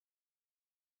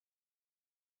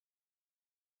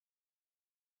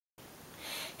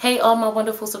Hey all my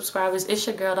wonderful subscribers, it's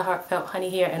your girl the Heartfelt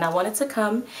Honey here, and I wanted to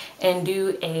come and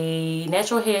do a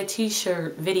natural hair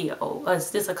t-shirt video.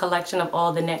 It's just a collection of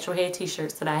all the natural hair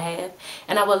t-shirts that I have,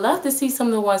 and I would love to see some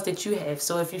of the ones that you have.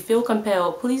 So if you feel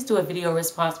compelled, please do a video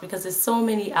response because there's so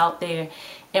many out there,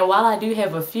 and while I do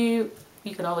have a few,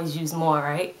 you can always use more,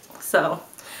 right? So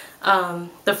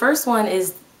the first one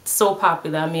is so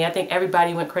popular. I mean, I think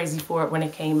everybody went crazy for it when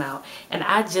it came out, and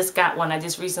I just got one. I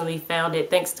just recently found it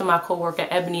thanks to my coworker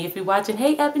Ebony. If you're watching,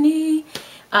 hey Ebony,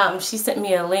 she sent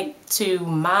me a link to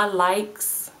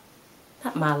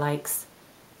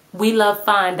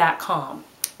WeLoveFine.com,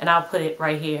 and I'll put it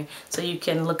right here so you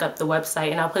can look up the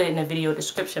website, and I'll put it in the video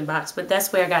description box. But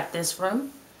that's where I got this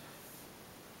from.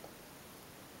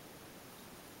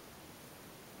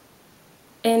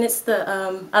 And it's the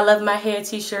I Love My Hair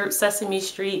t-shirt, Sesame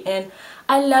Street, and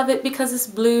I love it because it's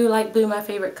blue, like blue, my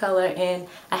favorite color, and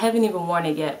I haven't even worn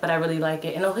it yet, but I really like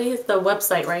it. And oh, here's the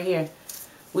website right here,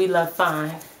 We Love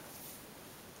Fine.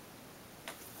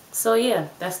 So yeah,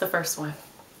 that's the first one.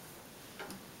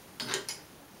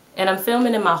 And I'm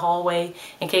filming in my hallway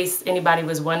in case anybody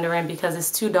was wondering, because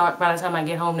it's too dark by the time I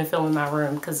get home to film in my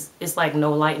room because it's like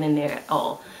no lighting in there at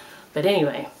all. But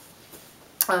anyway.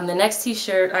 The next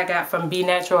t-shirt I got from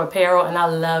b.naturalapparel, and I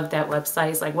love that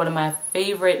website. It's like one of my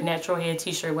favorite natural hair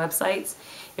t-shirt websites.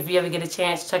 If you ever get a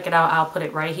chance, check it out. I'll put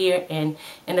it right here and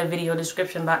in the video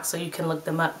description box so you can look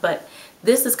them up. But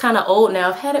this is kind of old now.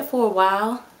 I've had it for a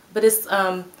while, but it's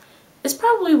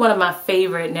probably one of my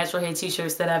favorite natural hair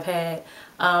t-shirts that I've had.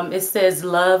 It says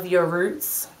 "Love Your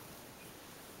Roots."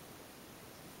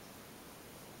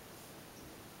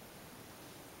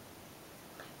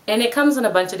 And it comes in a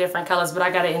bunch of different colors, but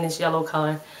I got it in this yellow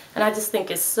color. And I just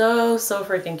think it's so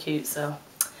freaking cute. So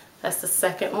that's the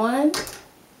second one.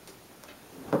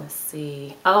 Let's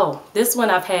see. Oh, this one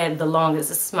I've had the longest.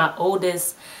 This is my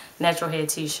oldest natural hair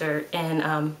t-shirt. And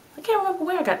I can't remember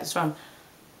where I got this from.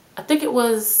 I think it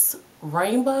was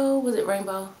Rainbow. Was it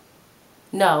Rainbow?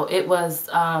 No, it was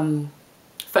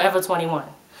Forever 21.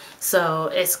 So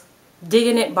it's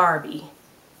Digging It Barbie.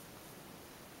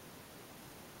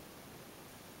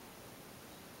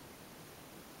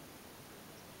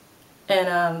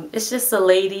 And it's just a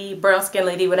lady, brown skinned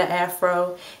lady with an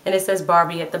afro, and it says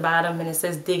Barbie at the bottom, and it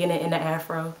says "Digging It" in the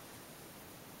afro.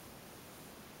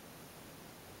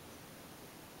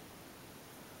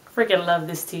 Freaking love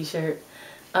this t-shirt.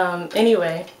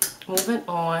 Anyway, moving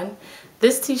on.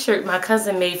 This t-shirt my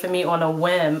cousin made for me on a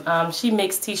whim. She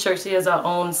makes t-shirts. She has her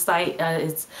own site.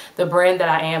 It's the brand that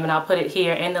I am, and I'll put it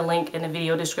here and the link in the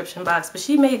video description box. But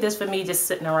she made this for me just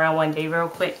sitting around one day real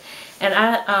quick. And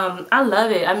I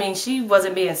love it. I mean, she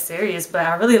wasn't being serious, but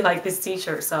I really like this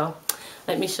t-shirt. So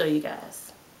let me show you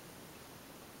guys.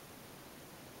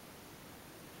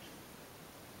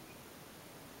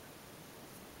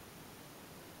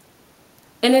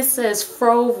 And it says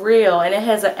 "Fro Real," and it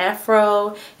has an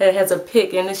afro, and it has a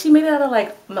pick, and she made it out of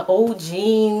like my old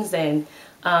jeans. And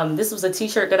this was a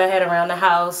t-shirt that I had around the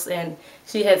house, and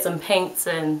she had some paints,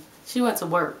 and she went to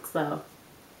work. So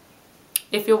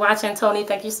if you're watching, Tony,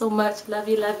 thank you so much. Love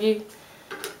you, love you.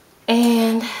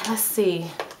 And let's see,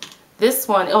 this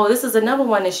one, oh, this is another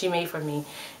one that she made for me,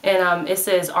 and it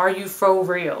says "Are You Fro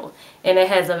Real?" and it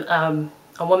has a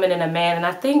woman and a man, and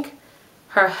I think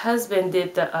her husband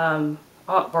did the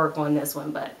artwork on this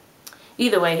one, but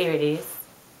either way, here it is.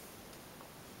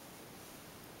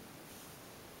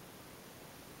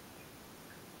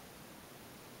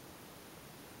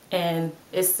 And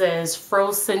it says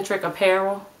 "Fro-centric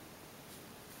apparel."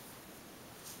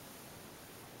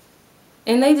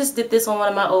 And they just did this on one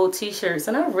of my old t-shirts,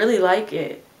 and I really like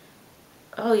it.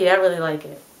 Oh yeah, I really like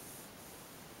it.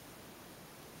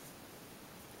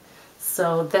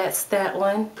 So that's that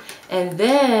one. And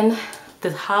then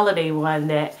the holiday one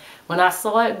that when I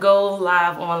saw it go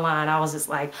live online, I was just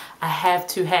like, I have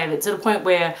to have it, to the point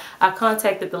where I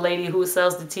contacted the lady who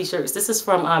sells the t-shirts. This is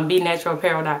from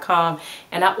b.naturalapparel.com,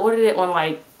 and I ordered it on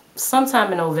like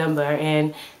sometime in November,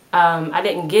 and I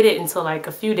didn't get it until like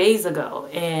a few days ago,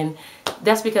 and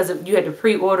that's because you had to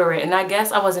pre-order it, and I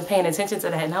guess I wasn't paying attention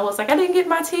to that, and I was like, I didn't get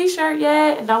my t-shirt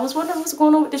yet, and I was wondering what's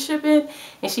going on with the shipping,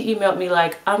 and she emailed me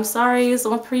like, I'm sorry, it's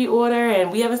on pre-order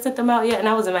and we haven't sent them out yet. And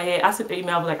I was in my head, I sent the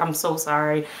email, I was like, I'm so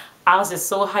sorry. I was just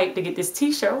so hyped to get this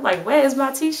t-shirt, like, where is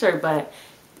my t-shirt? But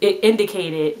it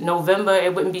indicated November,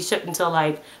 it wouldn't be shipped until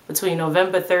like between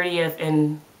November 30th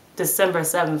and December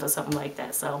 7th or something like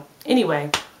that. So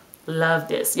anyway, love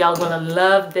this. Y'all gonna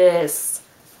love this.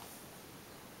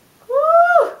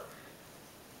 Woo!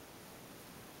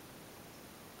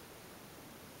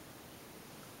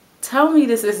 Tell me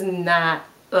this is not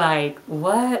like,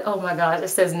 what? Oh my gosh, it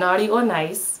says naughty or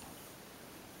nice.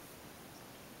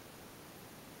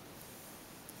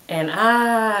 And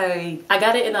I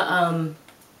got it in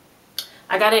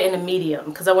a medium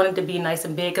because I wanted it to be nice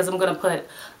and big, because I'm gonna put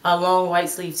a long white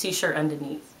sleeve t-shirt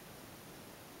underneath,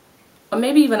 or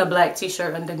maybe even a black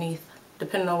t-shirt underneath,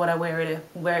 depending on what I wear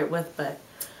it with. But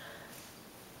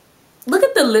look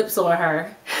at the lips on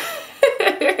her.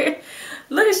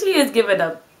 Look, she is giving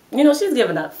up, you know, she's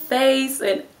giving up face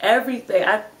and everything.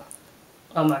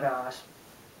 Oh my gosh.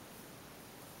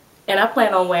 And I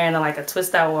plan on wearing like a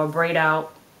twist out or a braid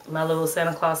out my little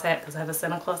Santa Claus hat, because I have a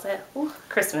Santa Claus hat. Ooh,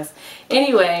 Christmas.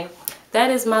 Anyway,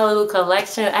 that is my little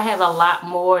collection. I have a lot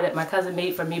more that my cousin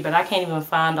made for me, but I can't even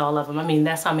find all of them. I mean,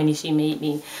 that's how many she made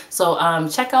me. So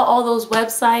check out all those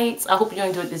websites. I hope you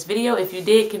enjoyed this video. If you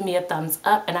did, give me a thumbs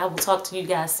up, and I will talk to you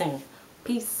guys soon.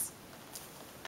 Peace.